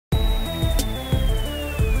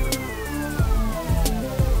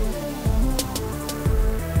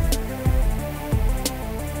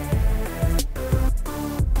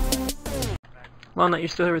Walnut, you're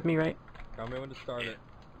still here with me, right? Tell me when to start it.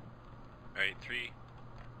 Alright, 3,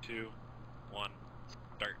 2, 1,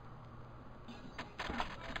 start.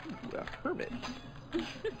 Ooh, a hermit.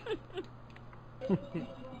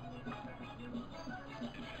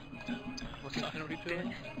 What song are we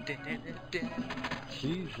doing?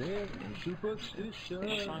 She's in superstition.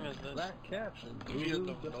 What song is this? Black caps and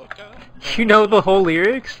blue. You know the whole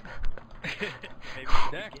lyrics?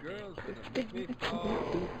 That girl's gonna make me fall.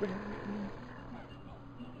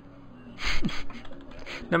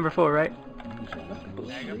 Number 4, right?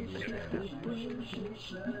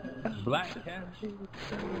 Black caps.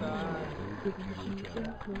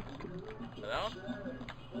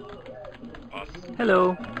 Awesome.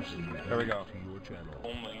 Hello. There we go.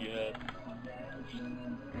 Oh my god.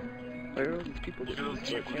 Where are all these people Look at those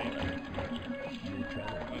getting people.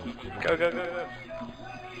 Go, go, go, go.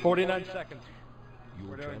 49 seconds.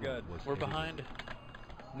 We're doing good. We're behind.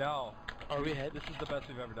 No. Are we ahead? This is the best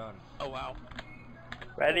we've ever done. Oh wow.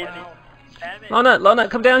 Ready? Wow. Walnut,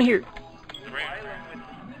 come down here.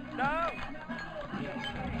 No!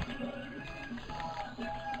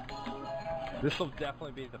 This will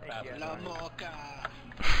definitely be the fastest one.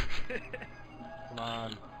 Come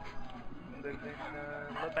on.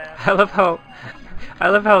 I love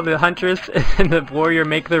how the Huntress and the Warrior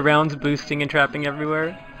make their rounds boosting and trapping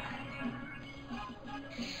everywhere.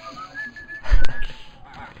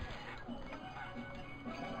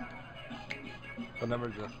 What number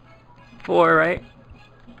is this? 4, right?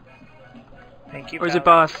 Thank you. Or is it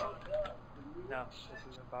boss? No, this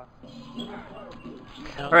isn't boss.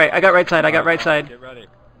 Alright, I got right side, I got right side. Get ready.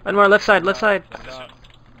 One more, left side, left side.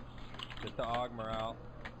 Get the Ogmer out.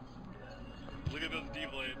 Look at those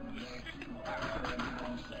D-blades.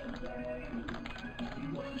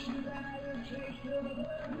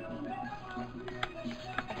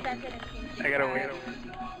 I gotta wait.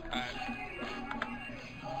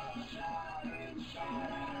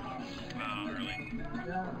 Really?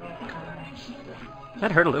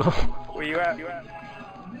 That hurt a little. Where you at?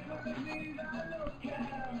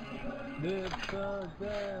 It's a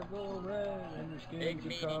devil red and your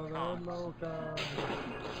skin's a color mocha.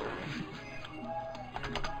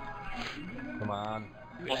 Come on.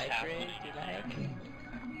 What's happening?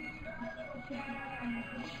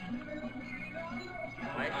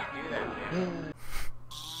 Why'd you do that, man?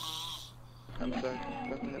 I'm sorry.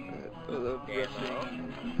 Nothing happened. Oh, the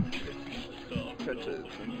try to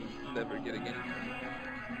never get again.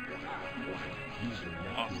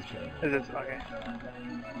 Awesome. Is this okay?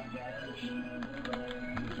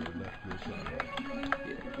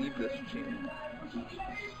 Yeah, leave this chain.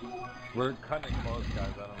 We're cutting it close,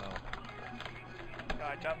 guys. I don't know. No,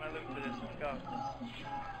 I dropped my loot for this. Let's go.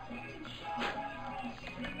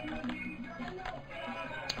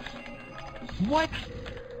 What?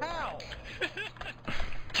 How?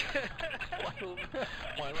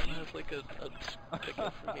 Why don't I have like a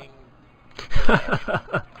ticket for being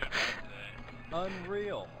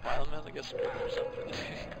Unreal. why don't I have like a sprint or something?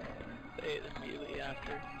 They immediately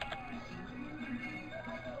after.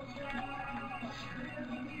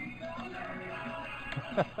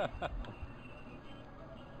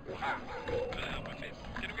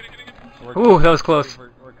 Ooh, that was close.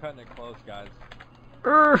 We're cutting it close, guys.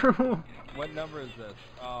 This What number is this?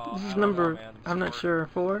 Oh, is I don't number, know, man. I'm not sure,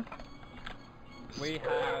 4? We have,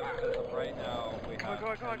 as of right now, we have Come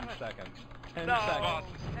on, 10 seconds. 10 No. seconds.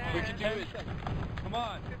 We can do it. Come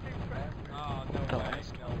on. Oh, no way. No way.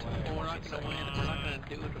 Well, we're not gonna win. We're not gonna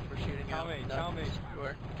do it if we're shooting Tell out. me, No. tell me.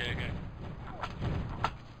 Sure. Okay, okay.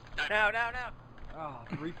 Now. Oh,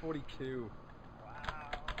 342. Wow.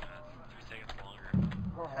 3 seconds longer.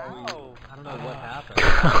 How? I don't know what happened.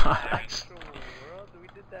 Actual world? We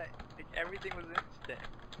did that. Like, everything was instant.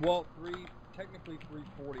 Well, technically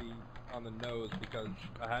 340 on the nose because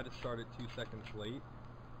I had to start it 2 seconds late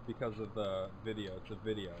because of the video. It's a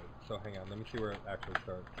video. So hang on, let me see where it actually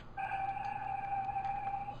starts.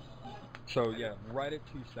 So yeah, right at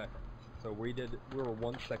 2 seconds. So we were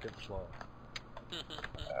 1 second slow.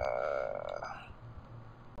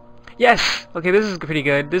 Yes! Okay, this is pretty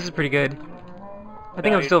good. This is pretty good. I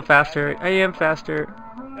think I'm still faster. I am faster.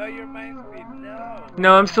 No, you're my speed. No.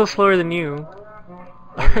 No, I'm still slower than you.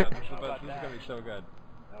 Oh, yeah, this is gonna be so good.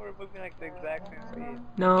 No, we're moving like the exact same speed.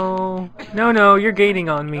 No, you're gaining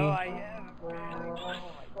on me. No, I am.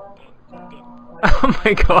 Oh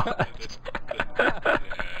my god.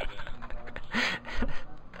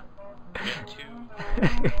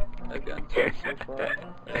 I've gotten 2 so far.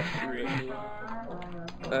 3.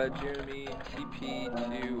 Jeremy, TP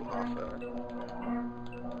to Alpha.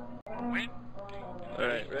 Win.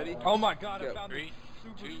 Alright, ready? Oh my god, I Go. found it 3,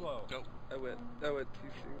 super 2, slow. go. I went too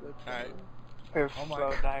soon. That's Alright. Or Oh my flow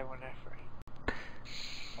God. die whenever.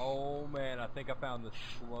 Oh man, I think I found the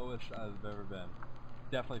slowest I've ever been.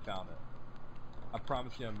 Definitely found it. I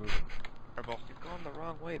promise you I'm moving. You're going the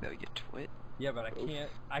wrong way though, you twit. Yeah, but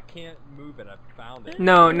I can't move it. I found it.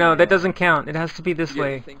 No, no, that doesn't count. It has to be this You get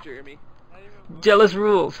way. anything, Jeremy? Jealous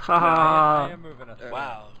rules. Ha I ha. am moving us.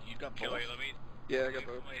 Wow, you got both. Wait, let me. Yeah, I got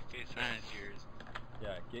both. My face is yours.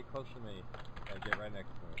 Yeah, get close to me. Get right next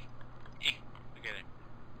to me. Look at it.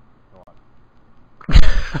 Go on.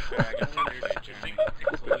 I guess you're Jeremy.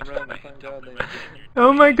 Just been running to find God, they-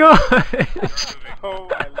 Oh my god. Oh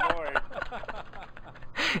my lord.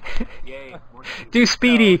 Yay. Do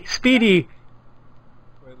speedy, speedy.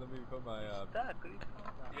 Wait, let me put my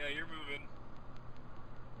Yeah, you're moving.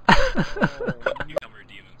 Oh, You come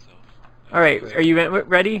redeem himself. All right, are you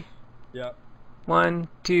ready? Yep. 1,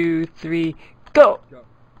 2, 3, go. Go.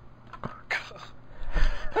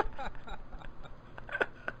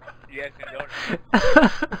 You guys can go.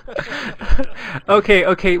 Okay,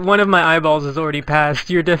 okay, one of my eyeballs is already passed.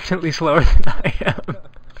 You're definitely slower than I am.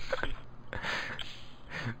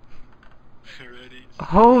 Ready?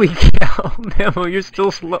 Holy cow, Memo, you're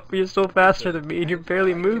still slow. You're still faster than me, and you're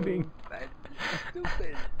barely moving.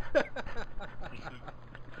 Stupid.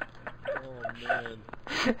 Oh man.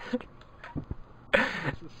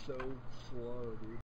 This is so slow, dude.